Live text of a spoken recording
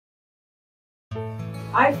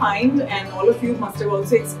I find, and all of you must have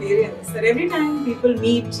also experienced, that every time people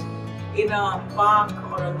meet in a park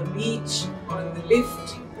or on the beach or in the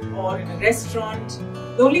lift or in a restaurant,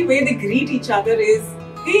 the only way they greet each other is,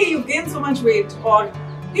 "Hey, you've gained so much weight," or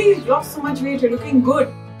 "Hey, you've lost so much weight, you're looking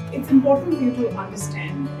good." It's important for you to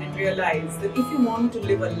understand and realize that if you want to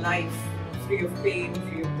live a life free of pain,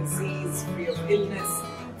 free of disease, free of illness,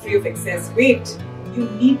 free of excess weight, you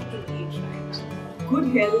need to eat right.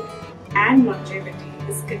 Good health and longevity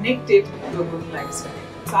is connected to a good lifestyle.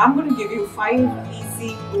 So I'm going to give you 5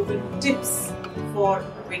 easy proven tips for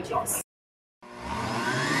weight loss.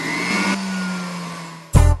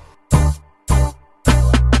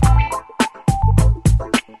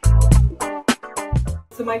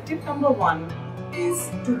 So my tip number 1 is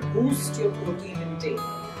to boost your protein intake.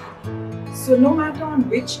 So no matter on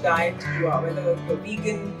which diet you are, whether you're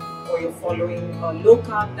vegan or you're following a low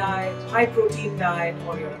carb diet, high protein diet,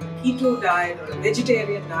 or you're on a keto diet or a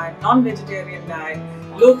vegetarian diet, non-vegetarian diet,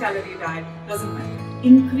 low calorie diet, doesn't matter.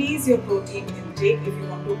 Increase your protein intake if you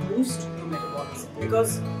want to boost your metabolism,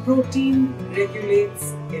 because protein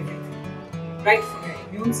regulates everything, right from your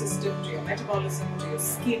immune system to your metabolism, to your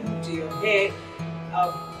skin, to your hair.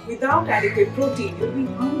 Without adequate protein, you'll be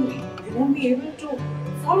hungry. You won't be able to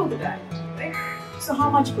follow the diet, right? So how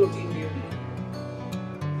much protein do you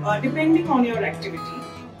need? Depending on your activity,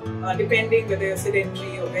 depending whether you're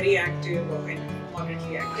sedentary or very active or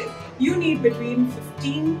moderately active, you need between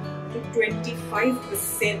 15 to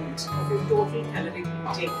 25% of your total caloric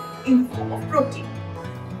intake in the form of protein.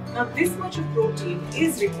 Now this much of protein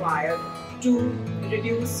is required to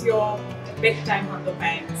reduce your bedtime hunger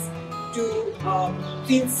pangs, to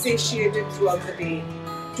feel satiated throughout the day,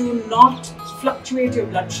 to not fluctuate your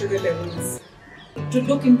blood sugar levels, to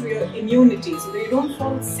look into your immunity so that you don't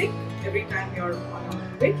fall sick every time you're on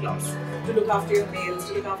a weight loss, to look after your nails,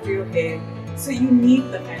 to look after your hair. So you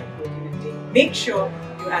need that kind of protein intake. Make sure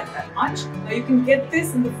you add that much. Now you can get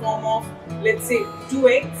this in the form of, let's say, 2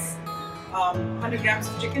 eggs, 100 grams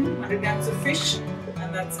of chicken, 100 grams of fish,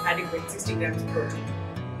 and that's adequate, 60 grams of protein.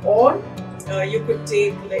 Or you could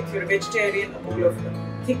take, like if you're a vegetarian, a bowl of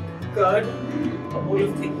thick curd, a bowl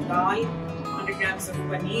of thick dal, 100 grams of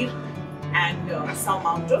paneer, and some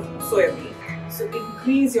amount of soya bean. So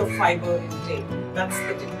increase your fiber intake. That's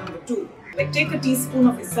the tip number 2. Like take a teaspoon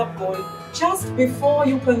of isabgol just before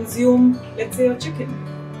you consume, let's say, a chicken,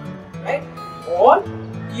 right? Or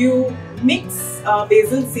you mix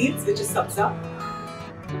basil seeds, which is sabza,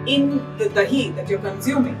 in the dahi that you're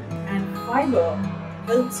consuming, and fiber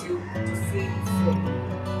helps you to feel full.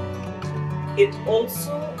 It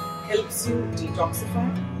also helps you detoxify.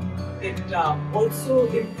 It also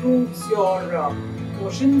improves your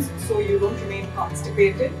portions so you don't remain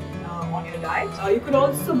constipated on your diet. You could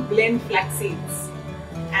also blend flax seeds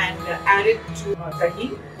and add it to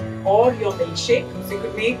dahi or your milkshake. So you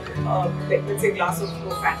could make, let's say, a glass of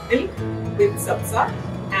low-fat milk with sabza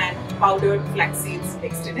and powdered flax seeds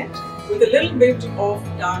mixed in it with a little bit of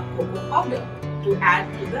dark cocoa powder to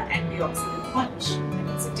add to the antioxidant punch. And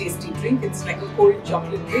it's a tasty drink. It's like a cold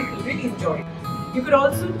chocolate drink. You'll really enjoy it. You could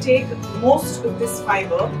also take most of this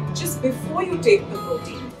fiber just before you take the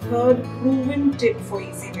protein. Third proven tip for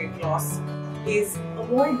easy weight loss is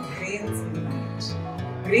avoid grains in the night.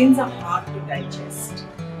 Grains are hard to digest.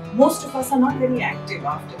 Most of us are not very active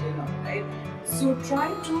after dinner, right? So try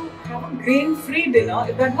to have a grain-free dinner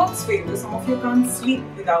if that works for you. Some of you can't sleep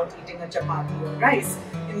without eating a chapati or rice.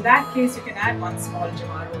 In that case, you can add one small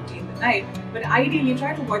jawar roti in the night. But ideally,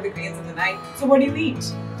 try to avoid the grains in the night. So what do you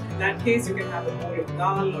eat? In that case, you can have a bowl of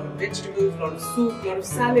dal, a lot of vegetables, a lot of soup, a lot of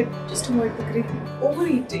salad. Just avoid the grain.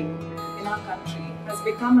 Overeating in our country has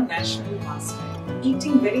become a national pastime.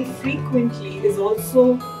 Eating very frequently is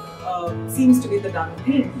also seems to be the done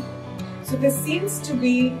thing. So there seems to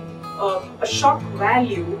be a shock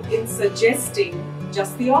value in suggesting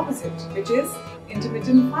just the opposite, which is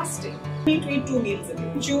intermittent fasting. You need to eat 2 meals a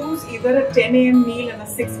day. Choose either a 10 a.m. meal and a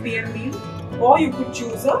 6 p.m. meal, or you could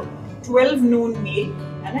choose a 12 noon meal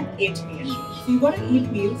and an 8 p.m. meal. So you've got to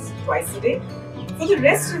eat meals twice a day. For the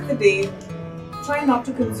rest of the day, try not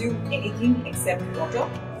to consume anything except water.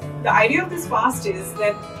 The idea of this fast is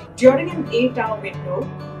that during an 8-hour window,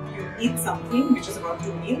 you eat something, which is about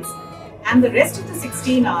 2 meals, and the rest of the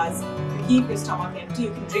 16 hours, you keep your stomach empty.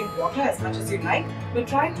 You can drink water as much as you like, but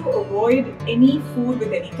try to avoid any food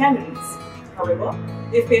with any calories. However,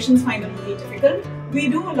 if patients find it a little difficult, we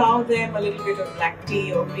do allow them a little bit of black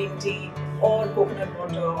tea or green tea or coconut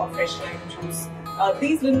water or fresh lime juice.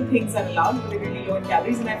 These little things are allowed, but they're really low in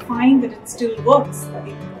calories, and I find that it still works.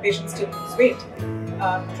 The patients still lose weight.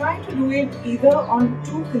 Try to do it either on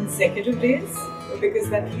 2 consecutive days, because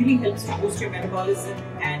that really helps to boost your metabolism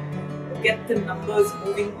and get the numbers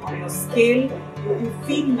moving on your scale. You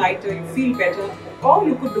feel lighter, you feel better. Or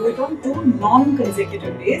you could do it on 2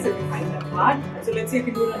 non-consecutive days if you find that hard. So let's say you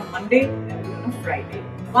can do it on a Monday and do it on a Friday.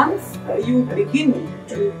 Once you begin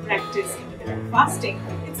to practice intermittent fasting,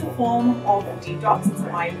 it's a form of detox. It's a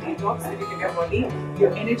mild detox that you give your body.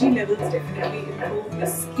 Your energy levels definitely improve. Your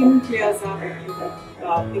skin clears up.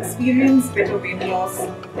 You experience better weight loss,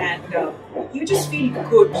 and you just feel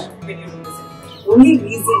good when you do this. The only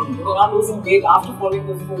reason you're not losing weight after following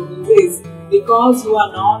those 4 rules is because you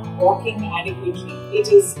are not walking adequately. It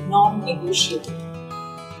is non-negotiable.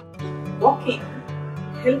 Walking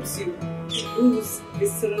helps you to lose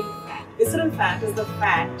visceral fat. Visceral fat is the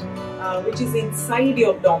fat which is inside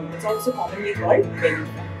your abdomen. It's also commonly called belly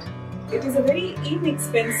fat. It is a very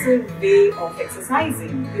inexpensive way of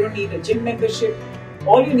exercising. You don't need a gym membership.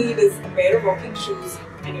 All you need is a pair of walking shoes,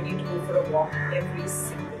 and you need to go for a walk every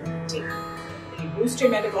single day. You boost your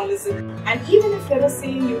metabolism, and even if let us say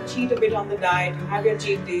you cheat a bit on the diet, you have your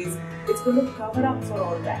cheat days, it's going to cover up for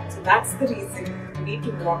all that. So that's the reason you need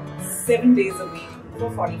to walk 7 days a week for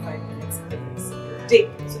 45 minutes every single day.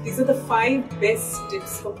 So these are the 5 best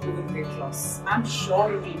tips for proven weight loss. I'm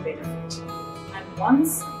sure you will benefit. And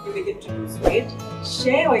once you begin to lose weight,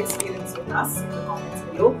 share your experience with us in the comments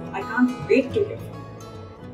below. I can't wait to hear from you.